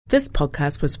This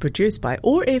podcast was produced by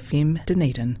OAR FM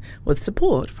Dunedin with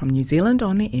support from New Zealand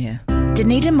On Air.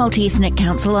 Dunedin Multi-Ethnic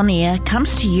Council On Air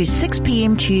comes to you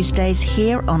 6pm Tuesdays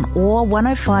here on OAR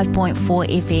 105.4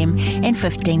 FM and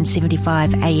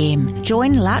 1575am.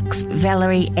 Join Lux,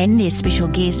 Valerie and their special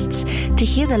guests to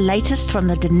hear the latest from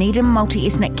the Dunedin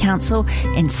Multi-Ethnic Council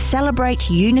and celebrate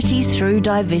unity through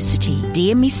diversity.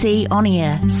 DMEC On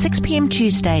Air, 6pm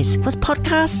Tuesdays, with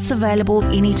podcasts available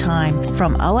anytime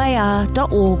from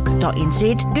oar.org.nz,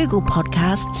 Google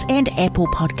Podcasts and Apple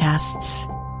Podcasts.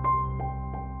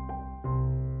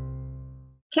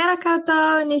 Kia ora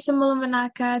koutou, Nisa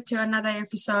Mulamanaka to another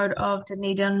episode of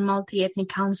Dunedin Multi-Ethnic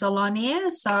Council On Air.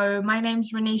 So my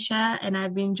name's Ranisha and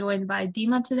I've been joined by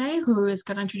Dima today, who is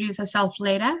going to introduce herself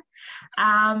later.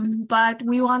 But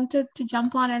we wanted to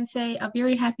jump on and say a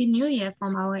very happy new year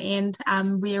from our end.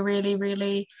 We are really,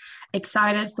 really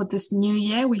excited for this new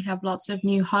year. We have lots of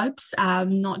new hopes,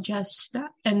 not just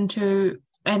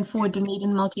for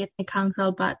Dunedin Multi-Ethnic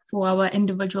Council, but for our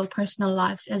individual personal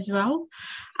lives as well.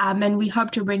 And we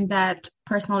hope to bring that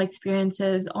personal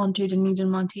experiences onto Dunedin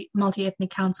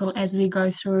Multi-Ethnic Council as we go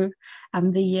through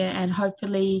the year and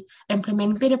hopefully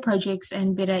implement better projects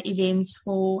and better events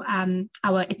for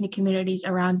our ethnic communities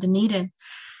around Dunedin.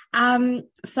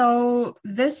 So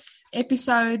this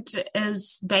episode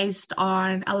is based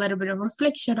on a little bit of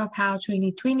reflection of how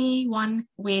 2021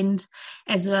 went,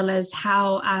 as well as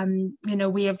how,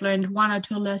 we have learned one or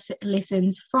two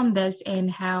lessons from this and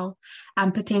how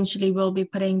potentially we'll be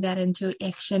putting that into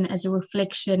action as a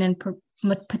reflection and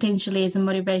potentially as a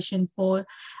motivation for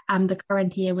the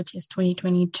current year, which is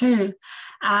 2022.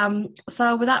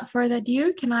 So without further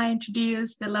ado, can I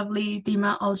introduce the lovely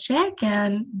Dima Al-Sheikh?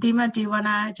 And Dima, do you want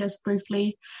to just briefly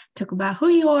talk about who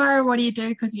you are, what do you do?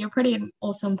 Because you're pretty an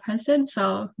awesome person,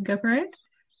 so go for it.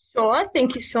 Sure,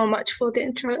 thank you so much for the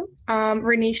intro,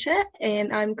 Ranisha,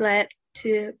 and I'm glad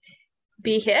to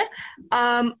be here.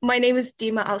 My name is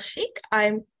Dima Al-Sheikh.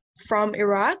 I'm from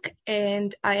Iraq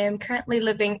and I am currently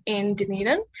living in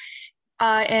Dunedin.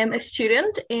 I am a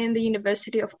student in the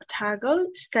University of Otago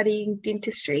studying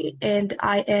dentistry, and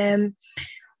I am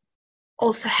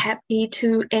also happy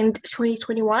to end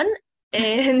 2021,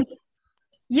 and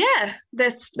yeah,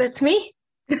 that's me.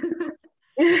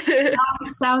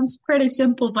 Sounds pretty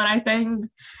simple, but I think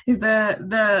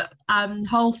the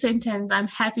whole sentence, I'm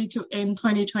happy to end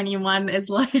 2021, is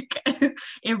like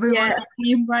everyone's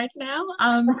theme right now.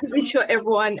 I'm pretty sure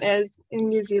everyone is in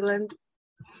New Zealand.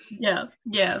 Yeah.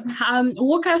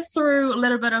 Walk us through a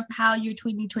little bit of how your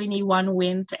 2021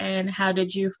 went and how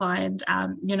did you find,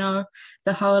 the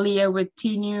whole year with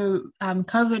two new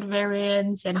COVID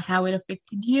variants and how it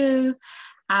affected you.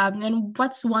 And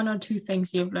what's one or two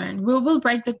things you've learned? We'll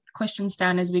break the questions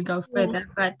down as we go further,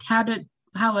 but how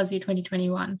was your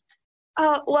 2021?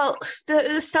 Well,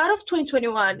 the start of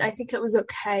 2021, I think it was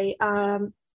okay. I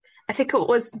think it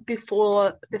was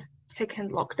before the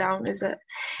second lockdown, is it?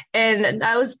 And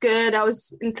I was good. I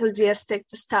was enthusiastic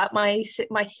to start my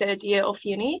third year of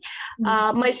uni.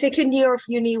 My second year of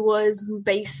uni was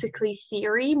basically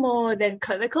theory more than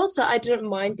clinical, so I didn't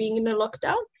mind being in a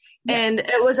lockdown. Yeah. And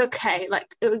it was okay.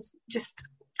 Like, it was just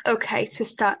okay to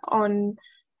start on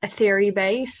a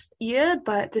theory-based year,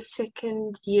 but the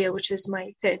second year, which is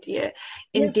my third year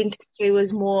in dentistry,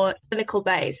 was more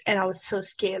clinical-based, and I was so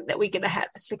scared that we're going to have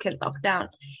a second lockdown,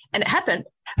 and it happened.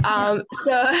 But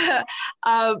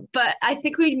I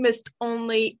think we missed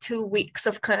only 2 weeks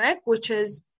of clinic, which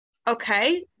is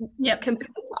okay.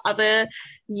 Compared to other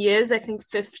years. I think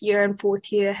fifth year and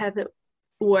fourth year have it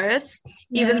worse,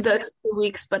 even though 2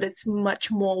 weeks, but it's much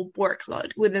more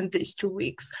workload within these 2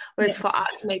 weeks, whereas for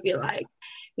us maybe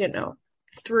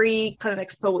 3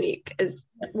 clinics per week is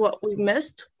what we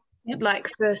missed,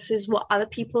 versus what other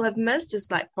people have missed is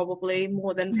probably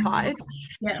more than 5.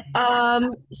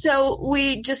 So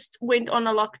we just went on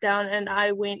a lockdown, and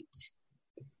I went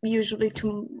usually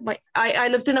to I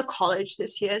lived in a college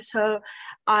this year, so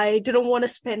I didn't want to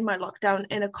spend my lockdown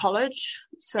in a college,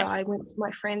 so I went to my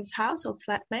friend's house or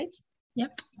flatmates,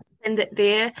 spend it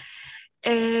there.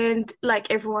 And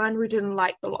like everyone, we didn't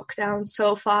like the lockdown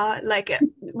so far. My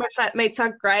flatmates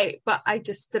are great, but I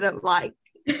just didn't like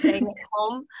staying at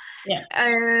home.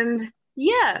 And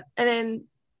then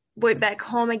went back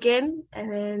home again,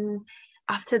 and then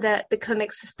after that the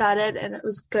clinics started, and it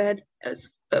was good.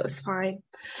 It was fine.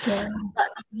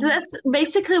 But that's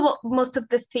basically what most of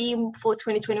the theme for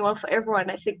 2021 for everyone.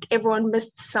 I think everyone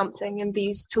missed something in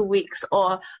these 2 weeks,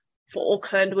 or for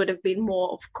Auckland would have been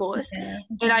more, of course.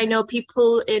 And I know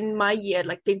people in my year,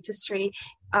 like dentistry,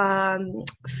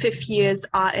 5th years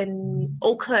are in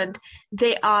Auckland.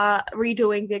 They are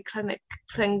redoing their clinic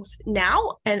things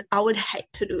now, and I would hate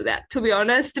to do that, to be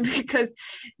honest, because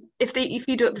if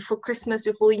you do it before Christmas,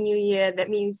 before New Year, that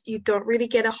means you don't really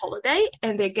get a holiday,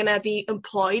 and they're gonna be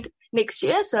employed next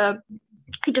year, so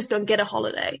you just don't get a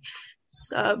holiday.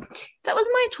 So that was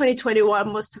my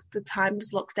 2021. Most of the time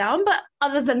was lockdown, but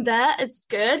other than that, it's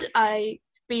good. I've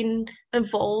been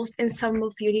involved in some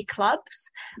of uni clubs,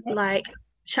 like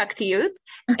Shakti Youth,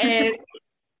 and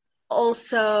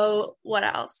also, what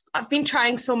else? I've been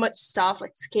trying so much stuff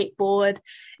like skateboard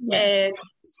and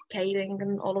skating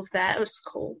and all of that. It was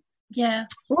cool. Yeah.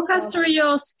 Walk us through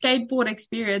your skateboard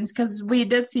experience, because we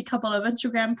did see a couple of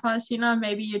Instagram posts,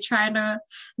 maybe you're trying to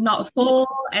not fall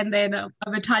and then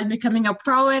over time becoming a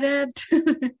pro at it.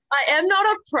 I am not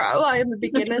a pro. I am a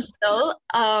beginner still.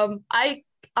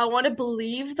 I want to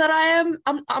believe that I'm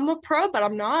a pro, but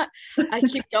I'm not. I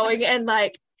keep going and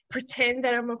like pretend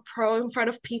that I'm a pro in front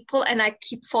of people, and I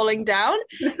keep falling down,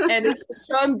 and it's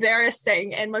so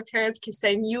embarrassing. And my parents keep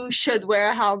saying, you should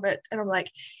wear a helmet. And I'm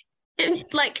like,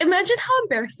 imagine how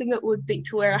embarrassing it would be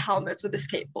to wear a helmet with a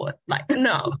skateboard. Like,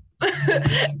 no.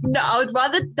 No, I would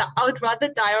rather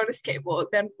die on a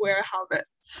skateboard than wear a helmet.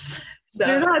 So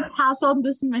do not pass on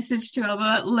this message to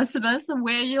our listeners and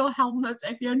wear your helmets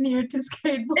if you're new to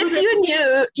skateboarding. If you're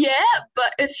new,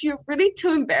 but if you're really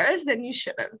too embarrassed, then you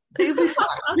shouldn't. It'll be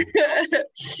fine.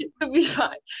 It'll be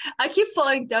fine. I keep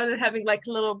falling down and having like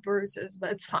little bruises,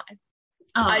 but it's fine.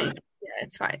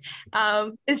 It's fine.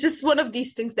 It's just one of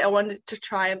these things that I wanted to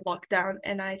try and lock down,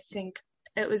 and I think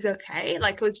it was okay.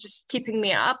 Like, it was just keeping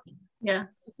me up. Yeah.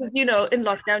 Because, in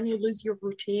lockdown, you lose your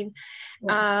routine.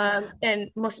 Yeah.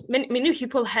 And many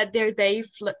people had their day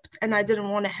flipped, and I didn't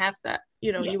want to have that.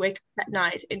 You wake up at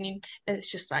night, and it's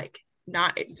just like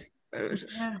night.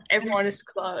 Everyone is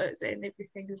closed, and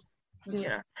everything is,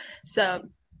 So,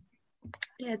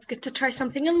 it's good to try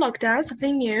something in lockdown,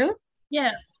 something new.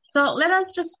 Yeah. So let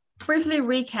us just briefly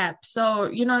recap. So,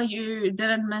 you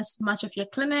didn't miss much of your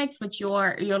clinics, which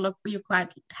you're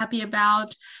quite happy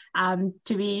about,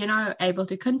 to be, able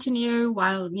to continue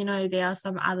while, there are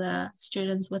some other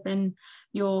students within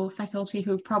your faculty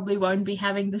who probably won't be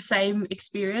having the same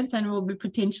experience and will be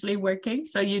potentially working.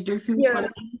 So you do feel for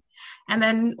them. And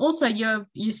then also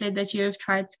you said that you've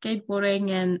tried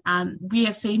skateboarding, and we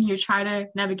have seen you try to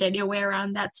navigate your way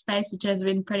around that space, which has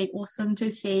been pretty awesome to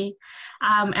see.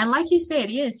 And like you said,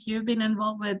 yes, you've been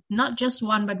involved with not just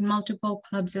one, but multiple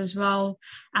clubs as well,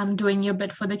 doing your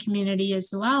bit for the community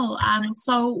as well.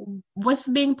 So with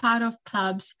being part of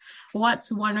clubs,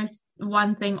 what's one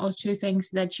thing or two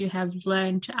things that you have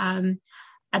learned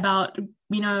about,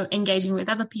 engaging with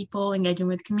other people, engaging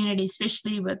with community,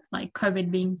 especially with like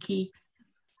COVID being key?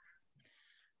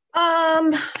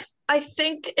 I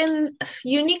think in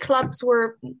uni clubs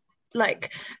were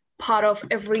like part of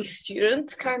every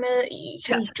student, kind of. You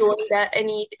can join that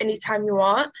anytime you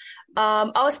want. I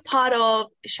was part of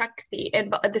Shakti,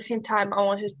 but at the same time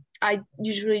I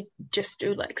usually just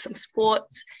do like some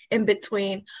sports in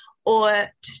between, or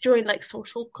just join like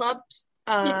social clubs.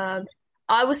 I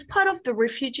was part of the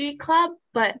refugee club,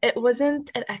 but it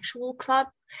wasn't an actual club.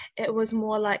 It was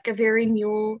more like a very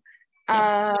new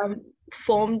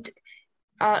formed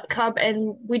club,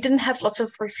 and we didn't have lots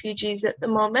of refugees at the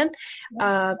moment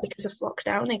because of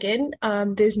lockdown again.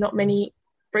 There's not many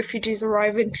refugees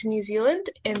arriving to New Zealand,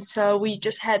 and so we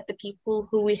just had the people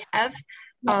who we have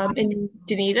in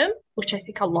Dunedin, which I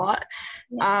think a lot.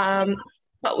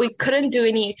 But we couldn't do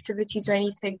any activities or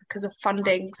anything because of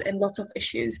fundings and lots of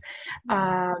issues.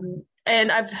 And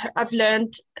I've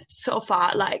learned so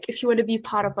far, like, if you want to be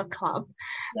part of a club,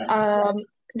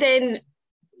 then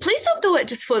please don't do it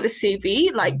just for the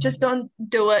CV. Like, just don't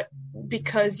do it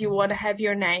because you want to have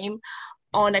your name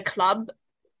on a club.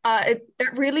 It's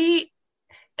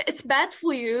bad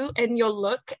for you and your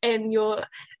look and your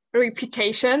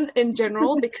reputation in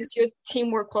general, because your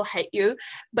teamwork will hate you,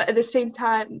 but at the same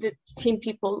time the team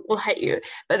people will hate you,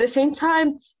 but at the same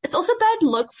time it's also bad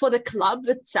look for the club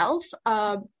itself.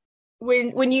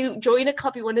 When you join a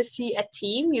club, you want to see a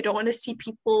team. You don't want to see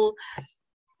people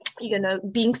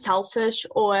being selfish,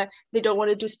 or they don't want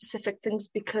to do specific things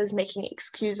because making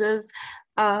excuses.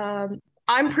 I'm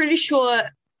pretty sure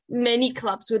many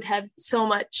clubs would have so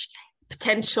much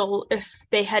potential if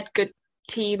they had good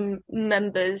team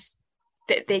members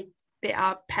that they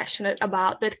are passionate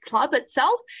about the club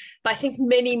itself. But I think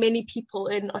many people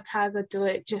in Otago do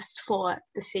it just for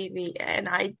the CV, and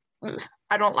I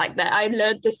I don't like that. I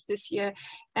learned this year,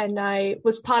 and I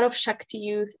was part of Shakti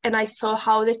Youth, and I saw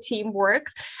how the team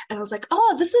works, and I was like,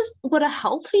 oh, this is what a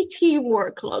healthy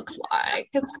teamwork looks like.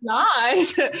 It's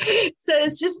nice. So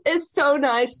it's so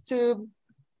nice to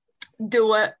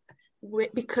do it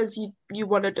because you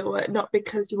want to do it, not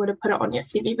because you want to put it on your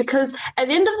CV. Because at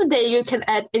the end of the day, you can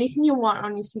add anything you want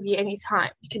on your CV anytime.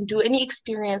 You can do any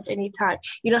experience anytime.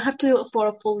 You don't have to do it for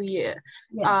a full year.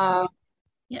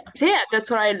 So that's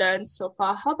what I learned so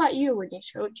far. How about you,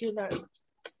 Ranisha? What did you learn?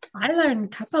 I learned a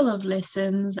couple of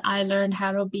lessons. I learned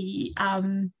how to be,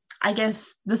 I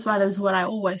guess this one is what I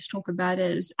always talk about,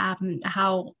 is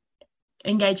how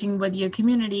engaging with your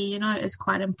community, is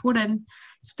quite important,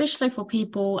 especially for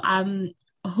people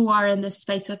who are in the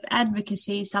space of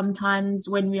advocacy. Sometimes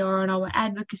when we are on our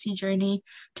advocacy journey,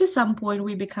 to some point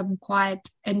we become quite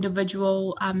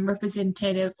individual,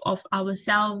 representative of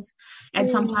ourselves. And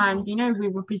sometimes, we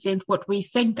represent what we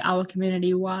think our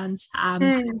community wants.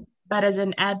 But as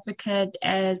an advocate,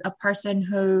 as a person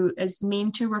who is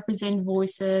meant to represent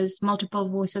multiple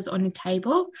voices on a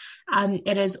table,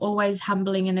 it is always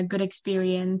humbling and a good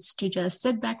experience to just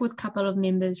sit back with a couple of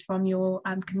members from your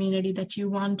community that you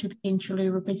want to potentially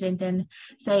represent and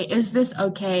say, is this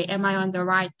okay? Am I on the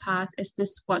right path? Is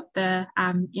this what the,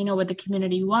 what the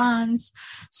community wants?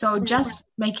 So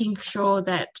just making sure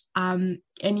that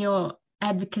in your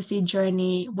advocacy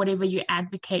journey, whatever you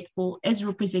advocate for is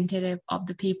representative of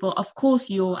the people. Of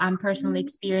course, your personal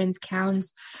experience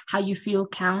counts, how you feel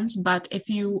counts, but if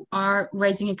you are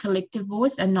raising a collective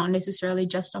voice and not necessarily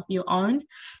just of your own,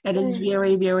 it is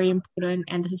very, very important.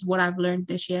 And this is what I've learned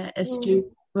this year, is to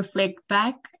reflect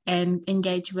back and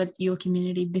engage with your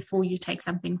community before you take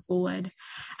something forward.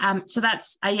 So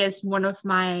that's, I guess, one of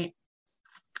my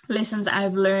lessons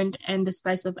I've learned in the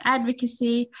space of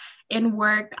advocacy. In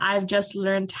work, I've just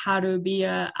learned how to be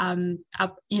how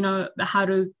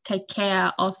to take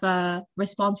care of a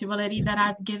responsibility that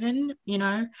I've given.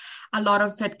 A lot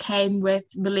of it came with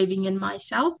believing in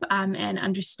myself and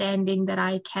understanding that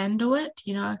I can do it.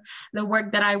 The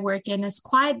work that I work in is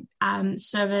quite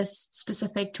service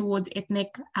specific towards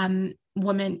ethnic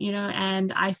women,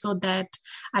 and I thought that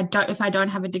if I don't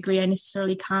have a degree, I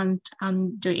necessarily can't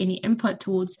do any input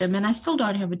towards them, and I still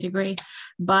don't have a degree,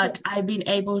 but I've been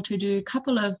able to do a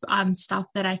couple of stuff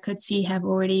that I could see have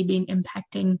already been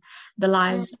impacting the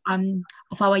lives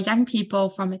of our young people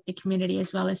from the community,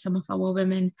 as well as some of our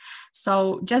women.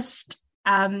 So just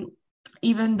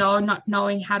even though not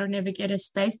knowing how to navigate a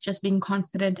space, just being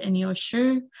confident in your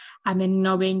shoe, and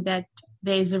knowing that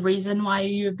there's a reason why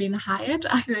you've been hired,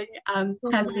 I think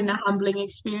has been a humbling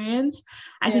experience.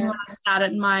 I think when I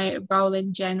started my role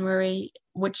in January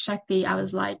with Shakti, I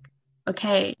was like,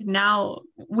 okay, now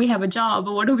we have a job,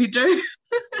 but what do we do?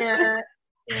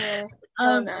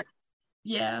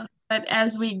 But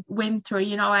as we went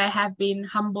through, I have been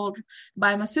humbled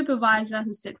by my supervisor,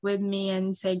 who sit with me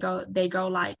and they go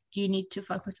like, you need to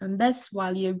focus on this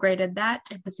while you're great at that.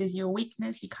 If this is your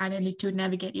weakness, you kind of need to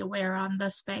navigate your way around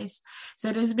this space. So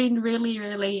it has been really,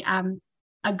 really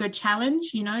a good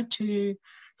challenge, to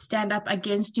stand up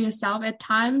against yourself at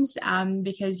times,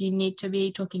 because you need to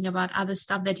be talking about other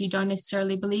stuff that you don't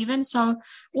necessarily believe in. So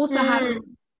also how to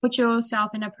put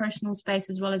yourself in a personal space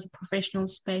as well as a professional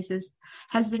spaces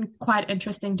has been quite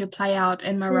interesting to play out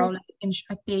in my role in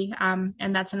Shakti. And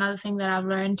that's another thing that I've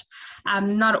learned.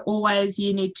 Not always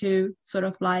you need to sort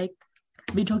of like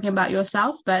be talking about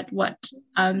yourself, but what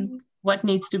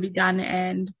needs to be done.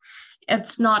 And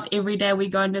it's not every day we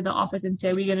go into the office and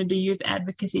say we're going to do youth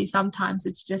advocacy. Sometimes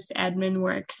it's just admin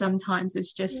work. Sometimes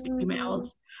it's just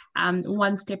emails,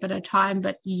 one step at a time.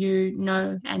 But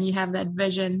and you have that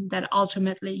vision that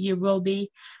ultimately you will be,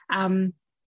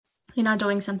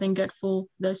 doing something good for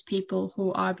those people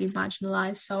who are being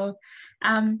marginalized. So,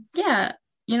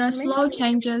 slow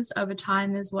changes over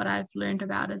time is what I've learned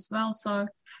about as well. So a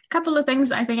couple of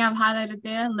things I think I've highlighted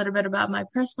there, a little bit about my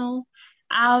personal.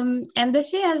 And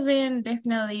this year has been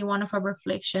definitely one of a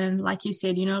reflection. Like you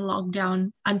said,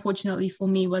 lockdown, unfortunately for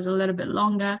me, was a little bit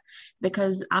longer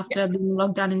because after being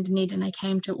locked down in Dunedin, I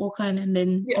came to Auckland, and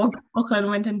then Auckland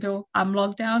went into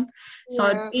lockdown. So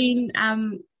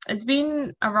it's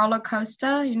been a roller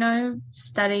coaster,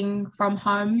 studying from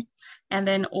home and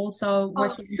then also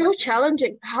working. So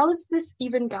challenging. How is this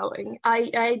even going?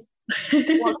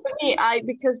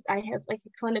 Because I have like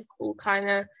a clinical kind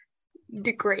of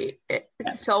degree,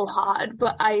 it's so hard,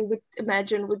 but I would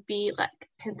imagine would be like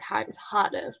 10 times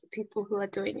harder for people who are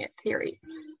doing it theory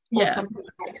or something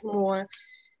like more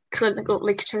clinical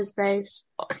lectures based.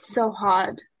 It's so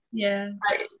hard.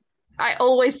 I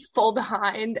always fall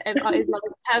behind, and I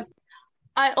have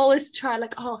I always try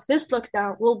like, oh, this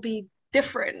lockdown will be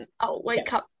different. I'll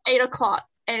wake up 8 o'clock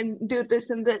and do this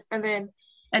and this, and then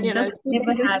And you know, just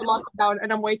never into had lockdown,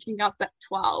 and I'm waking up at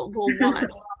 12 or 1. I'm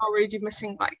already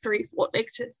missing like 3-4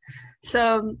 lectures.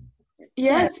 So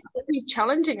yeah, it's pretty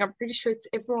challenging. I'm pretty sure it's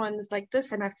everyone's like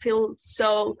this, and I feel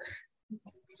so,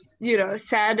 you know,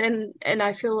 sad, and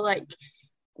I feel like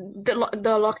the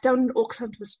lockdown in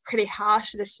Auckland was pretty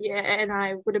harsh this year, and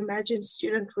I would imagine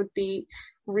students would be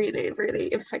really,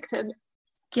 really affected.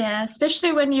 Yeah,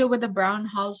 especially when you're with a brown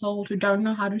household who don't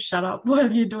know how to shut up while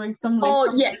you're doing something.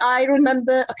 Oh, yeah, I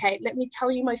remember. Okay, let me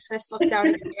tell you my first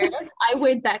lockdown experience. I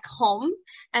went back home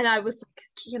and I was like,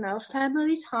 you know,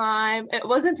 family time. It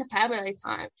wasn't a family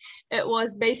time. It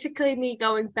was basically me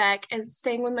going back and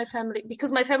staying with my family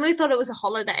because my family thought it was a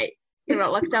holiday. You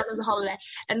know, lockdown was a holiday.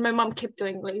 And my mom kept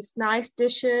doing these nice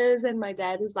dishes. And my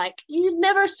dad was like, you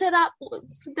never sit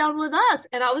down with us.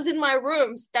 And I was in my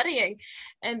room studying.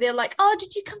 And they're like, oh,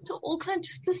 did you come to Auckland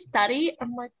just to study?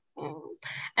 I'm like,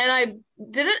 and I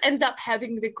didn't end up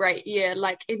having the great year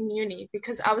like in uni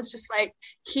because I was just like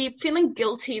keep feeling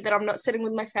guilty that I'm not sitting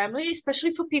with my family,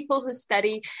 especially for people who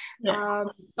study you know,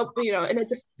 in a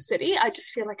different city. I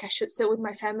just feel like I should sit with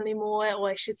my family more, or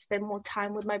I should spend more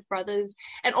time with my brothers.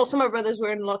 And also my brothers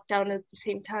were in lockdown at the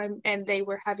same time and they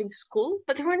were having school,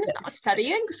 but they weren't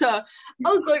studying. So I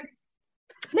was like,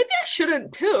 maybe I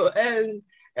shouldn't too. And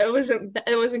it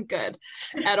wasn't good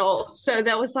at all. So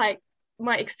that was like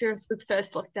my experience with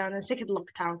first lockdown. And second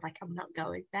lockdown, I was like, I'm not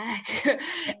going back,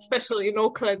 especially in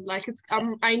Auckland. Like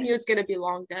I knew it's gonna be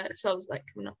longer, so I was like,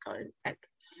 I'm not going back.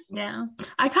 Yeah,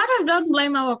 I kind of don't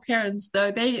blame our parents though.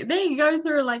 They go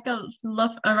through like a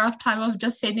rough time of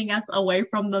just sending us away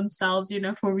from themselves, you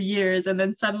know, for years, and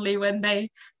then suddenly when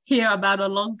they hear about a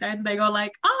lockdown, they go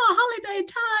like, oh, holiday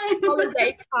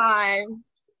time.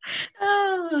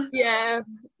 Oh.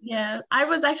 Yeah, I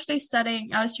was actually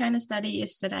studying. I was trying to study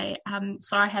yesterday.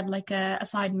 So I had like a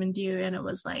assignment due, and it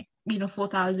was like, you know,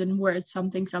 4,000 words,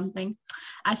 something.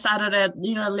 I started at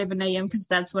 11 a.m. because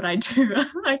that's what I do.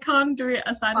 I can't do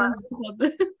assignments before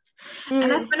this.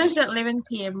 And I finished at 11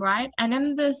 p.m. right? And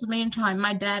in this meantime,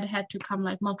 my dad had to come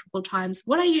like multiple times.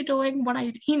 What are you doing?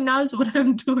 He knows what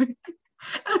I'm doing.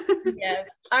 Yeah,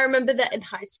 I remember that in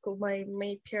high school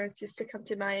my parents used to come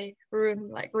to my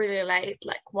room like really late,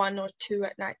 like 1 or 2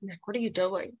 at night, and like, what are you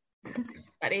doing?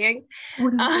 Studying.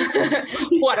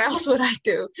 What else would I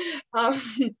do?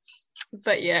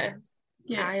 But yeah,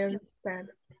 I understand.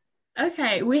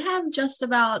 Okay, we have just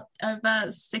about over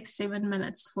 6-7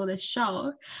 minutes for this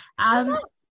show.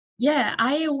 Yeah,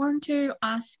 I want to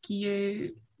ask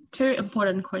you 2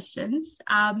 important questions.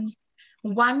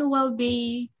 One will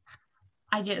be,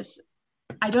 I guess,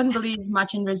 I don't believe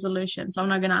much in resolutions, so I'm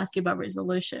not going to ask you about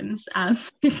resolutions. But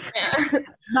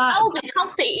I'll be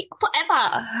healthy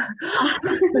forever.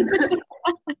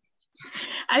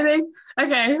 I think,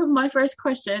 okay, my first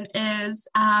question is,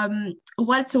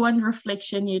 what's one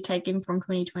reflection you're taking from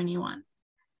 2021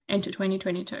 into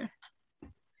 2022?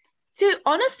 So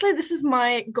honestly, this is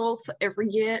my goal for every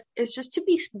year, is just to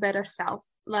be better self.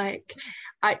 Like,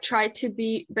 I try to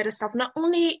be better self, not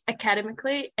only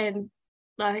academically, and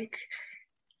like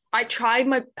I try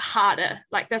my harder,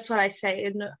 like that's what I say,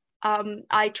 and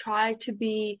I try to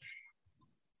be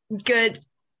good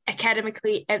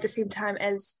academically at the same time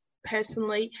as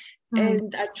personally.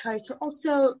 And I try to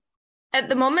also, at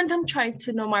the moment, I'm trying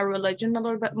to know my religion a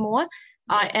little bit more.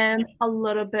 I am a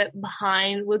little bit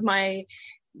behind with my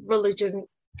religion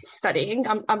studying.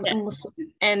 I'm Muslim,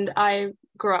 and I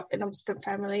grew up in a Muslim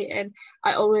family, and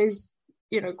I always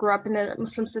grew up in a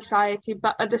Muslim society,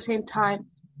 but at the same time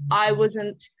I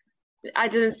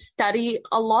didn't study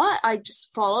a lot. I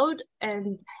just followed,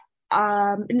 and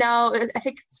now I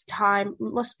think it's time.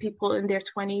 Most people in their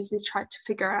 20s, they try to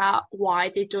figure out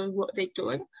why they're doing what they're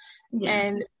doing.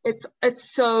 And it's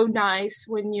so nice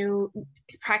when you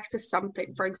practice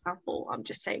something. For example, I'm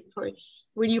just saying,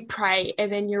 when you pray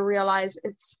and then you realize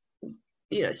it's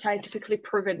scientifically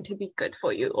proven to be good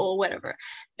for you or whatever,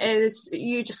 is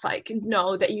you just like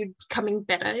know that you're becoming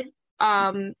better.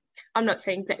 I'm not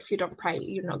saying that if you don't pray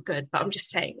you're not good, but I'm just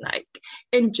saying, like,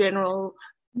 in general,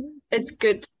 it's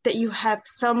good that you have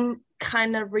some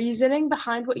kind of reasoning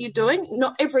behind what you're doing.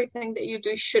 Not everything that you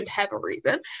do should have a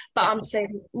reason, but I'm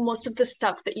saying most of the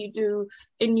stuff that you do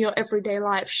in your everyday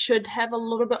life should have a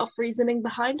little bit of reasoning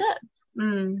behind it.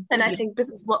 And I think this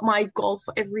is what my goal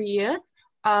for every year.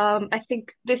 I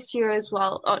think this year as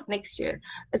well, or next year,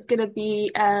 it's going to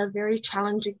be a very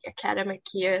challenging academic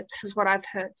year. This is what I've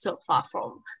heard so far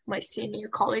from my senior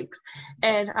colleagues,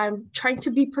 and I'm trying to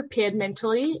be prepared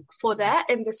mentally for that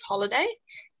in this holiday.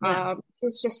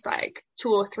 it's just like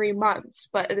 2 or 3 months,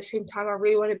 but at the same time, I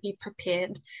really want to be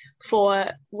prepared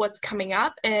for what's coming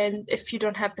up. And if you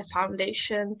don't have the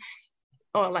foundation,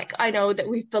 or like, I know that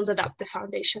we've built up the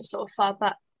foundation so far,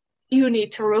 but you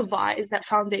need to revise that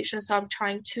foundation. So I'm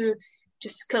trying to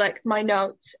just collect my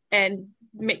notes and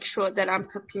make sure that I'm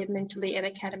prepared mentally and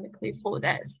academically for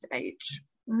that stage.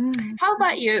 How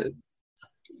about you?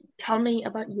 Tell me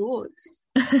about yours.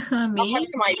 Me? I have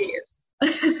some ideas.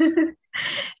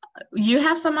 You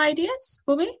have some ideas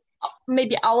for me?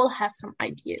 Maybe I will have some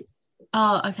ideas.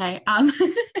 Oh, okay.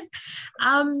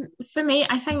 For me,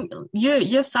 I think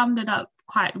you've summed it up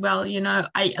quite well. You know,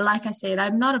 like I said,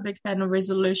 I'm not a big fan of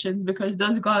resolutions because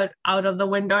those go out of the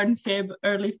window in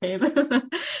early Feb,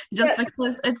 just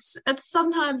because it's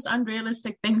sometimes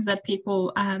unrealistic things that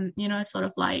people, sort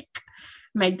of like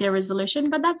make their resolution,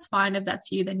 but that's fine. If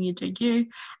that's you, then you do you.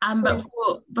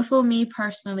 But for me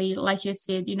personally, like you've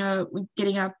said, you know,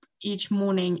 getting up each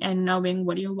morning and knowing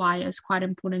what your why is quite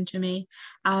important to me.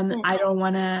 I don't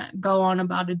want to go on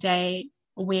about a day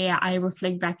where I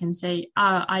reflect back and say,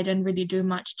 I didn't really do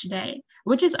much today,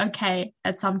 which is okay.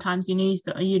 That sometimes you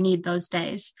need those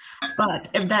days, but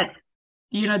if that,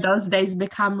 you know, those days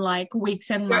become like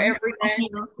weeks and months,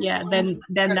 then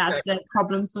that's a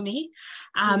problem for me.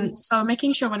 So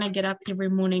making sure when I get up every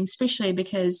morning, especially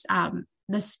because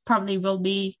this probably will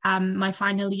be my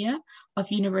final year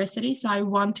of university, so I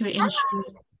want to ensure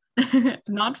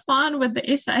not fun with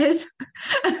the essays.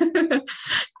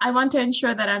 I want to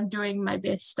ensure that I'm doing my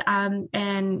best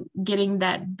and getting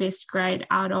that best grade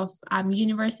out of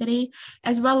university,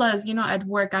 as well as, you know, at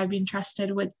work I've been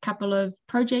trusted with a couple of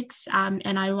projects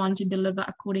and I want to deliver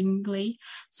accordingly.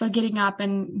 So getting up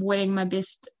and wearing my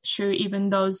best shoe, even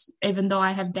though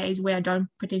I have days where I don't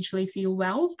potentially feel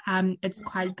well, it's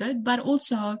quite good. But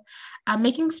also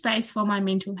making space for my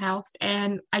mental health,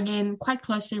 and again, quite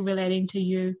closely relating to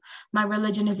you. My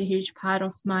religion is a huge part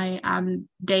of my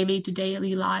daily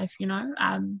life, you know.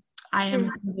 I am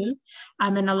Hindu,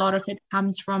 and a lot of it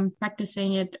comes from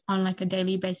practicing it on like a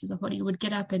daily basis of what you would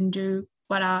get up and do,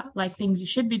 what are like things you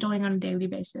should be doing on a daily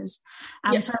basis.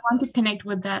 So I want to connect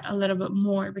with that a little bit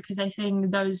more, because I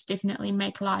think those definitely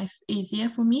make life easier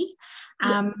for me,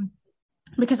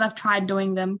 because I've tried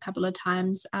doing them a couple of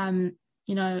times.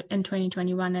 You know, in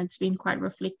 2021, it's been quite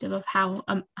reflective of how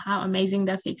amazing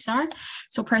the effects are.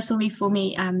 So personally for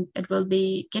me, it will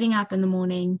be getting up in the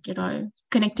morning, you know,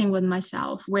 connecting with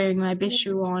myself, wearing my best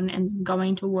shoe on and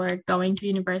going to work, going to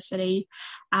university,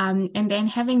 and then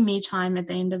having me time at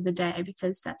the end of the day,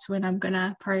 because that's when I'm going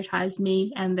to prioritize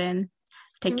me and then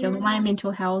take care of my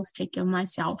mental health, take care of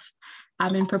myself,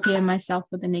 and prepare myself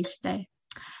for the next day.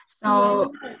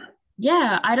 So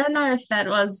yeah, I don't know if that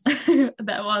was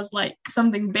like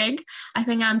something big. I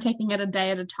think I'm taking it a day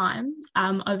at a time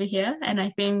over here. And I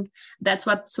think that's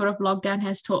what sort of lockdown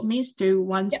has taught me, is do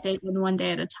one step and one day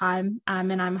at a time.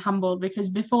 And I'm humbled, because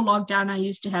before lockdown, I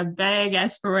used to have big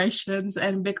aspirations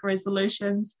and big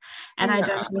resolutions. And I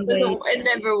don't think it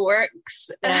never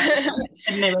works.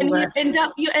 It never works.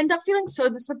 You end up feeling so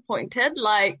disappointed.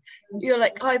 Like you're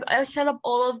like, oh, I set up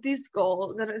all of these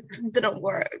goals and it didn't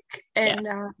work. And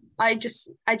I just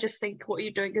think what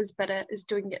you're doing is better, is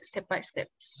doing it step by step.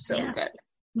 So good.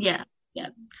 Yeah.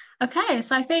 Okay,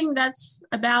 so I think that's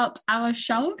about our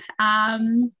show.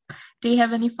 Do you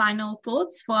have any final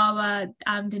thoughts for our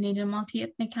Dunedin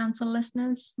Multi-Ethnic Council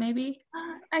listeners, maybe?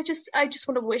 I just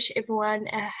want to wish everyone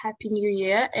a happy new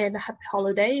year and a happy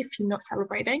holiday if you're not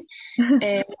celebrating.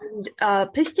 And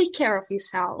please take care of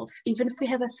yourself, even if we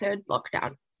have a third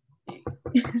lockdown.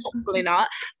 Hopefully not,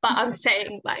 but I'm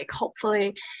saying, like,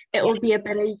 hopefully it will be a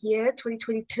better year,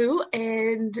 2022.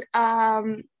 And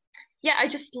I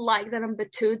just like the number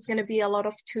 2. It's going to be a lot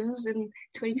of 2s in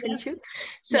 2022.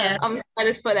 So I'm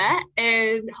excited for that.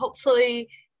 And hopefully,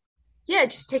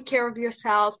 just take care of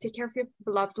yourself, take care of your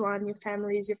beloved one, your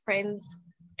families, your friends.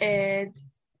 And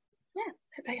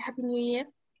happy new year.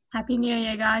 Happy New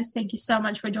Year, guys. Thank you so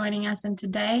much for joining us in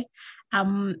today.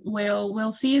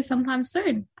 We'll see you sometime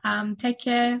soon. Take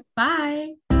care.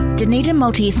 Bye. Dunedin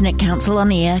Multi-Ethnic Council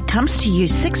on Air comes to you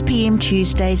 6 p.m.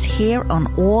 Tuesdays here on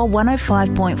OAR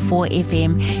 105.4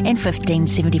 FM and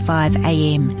 1575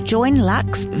 AM. Join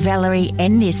Lux, Valerie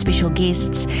and their special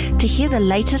guests to hear the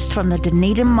latest from the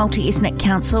Dunedin Multi-Ethnic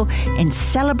Council and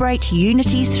celebrate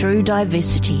unity through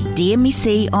diversity.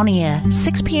 DMEC on Air,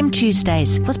 6 p.m.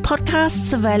 Tuesdays, with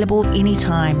podcasts available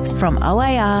anytime from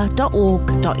oar.org.nz,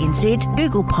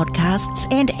 Google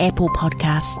Podcasts and Apple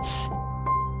Podcasts.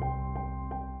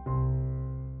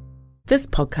 This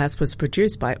podcast was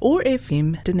produced by OAR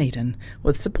FM Dunedin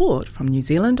with support from New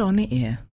Zealand On Air.